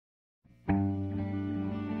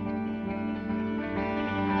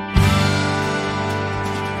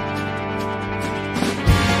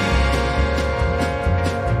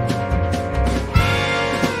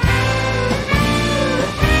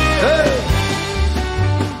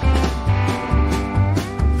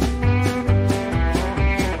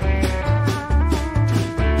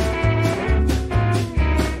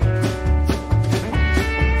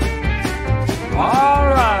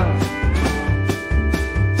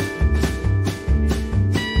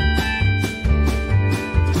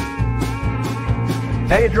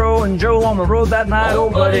Pedro and Joe on the road that night, oh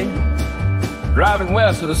buddy. Driving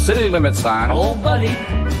west of the city limit sign, Oh buddy.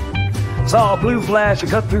 Saw a blue flash that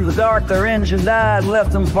cut through the dark. Their engine died,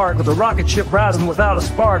 left them parked with a rocket ship rising without a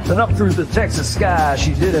spark. Then up through the Texas sky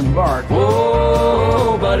she did embark.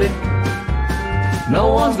 Whoa, buddy,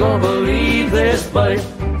 no one's gonna believe this, buddy.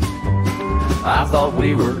 I thought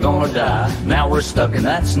we were gonna die, now we're stuck and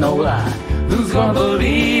that's no lie. Who's gonna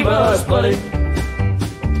believe us, buddy?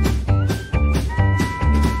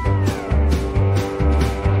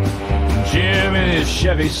 Jim in his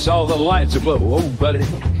Chevy saw the lights aglow, oh buddy.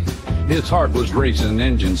 His heart was racing,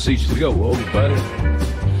 engine ceased to go, oh buddy.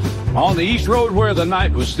 On the east road where the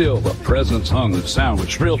night was still, the presence hung, the sound was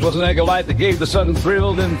shrill. 'Twas an egg of light that gave the sudden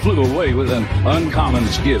thrill, then flew away with an uncommon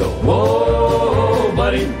skill. Whoa,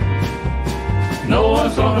 buddy, no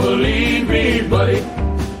one's gonna believe me, buddy.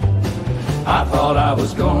 I thought I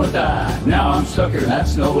was gonna die, now I'm stuck here,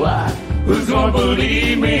 that's no lie. Who's gonna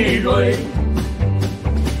believe me, buddy?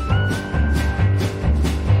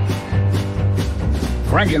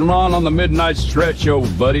 Frank and Ron on the midnight stretch, oh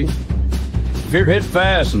buddy. Fear hit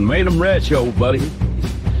fast and made them wretch, oh buddy.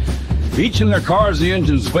 Each in their cars the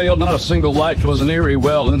engines failed, not a single light. 'Twas an eerie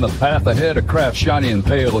well in the path ahead, a craft shiny and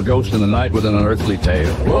pale, a ghost in the night with an unearthly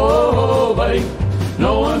tale. Whoa, buddy,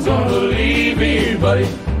 no one's gonna believe me, buddy.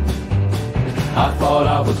 I thought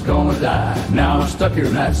I was gonna die, now I'm stuck here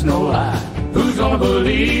and that's no lie. Who's gonna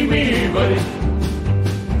believe me, buddy?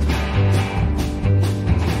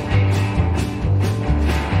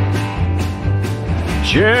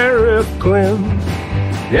 Sheriff Clem,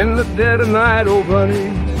 in the dead of night, oh buddy.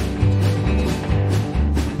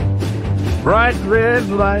 Bright red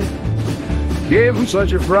light gave him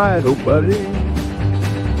such a fright, oh buddy.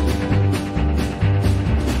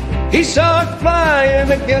 He saw it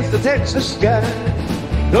flying against the Texas sky.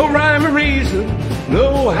 No rhyme or reason,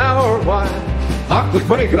 no how or why. Hawk was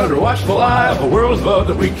breaking under watchful eye of a world above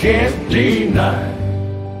that we can't deny.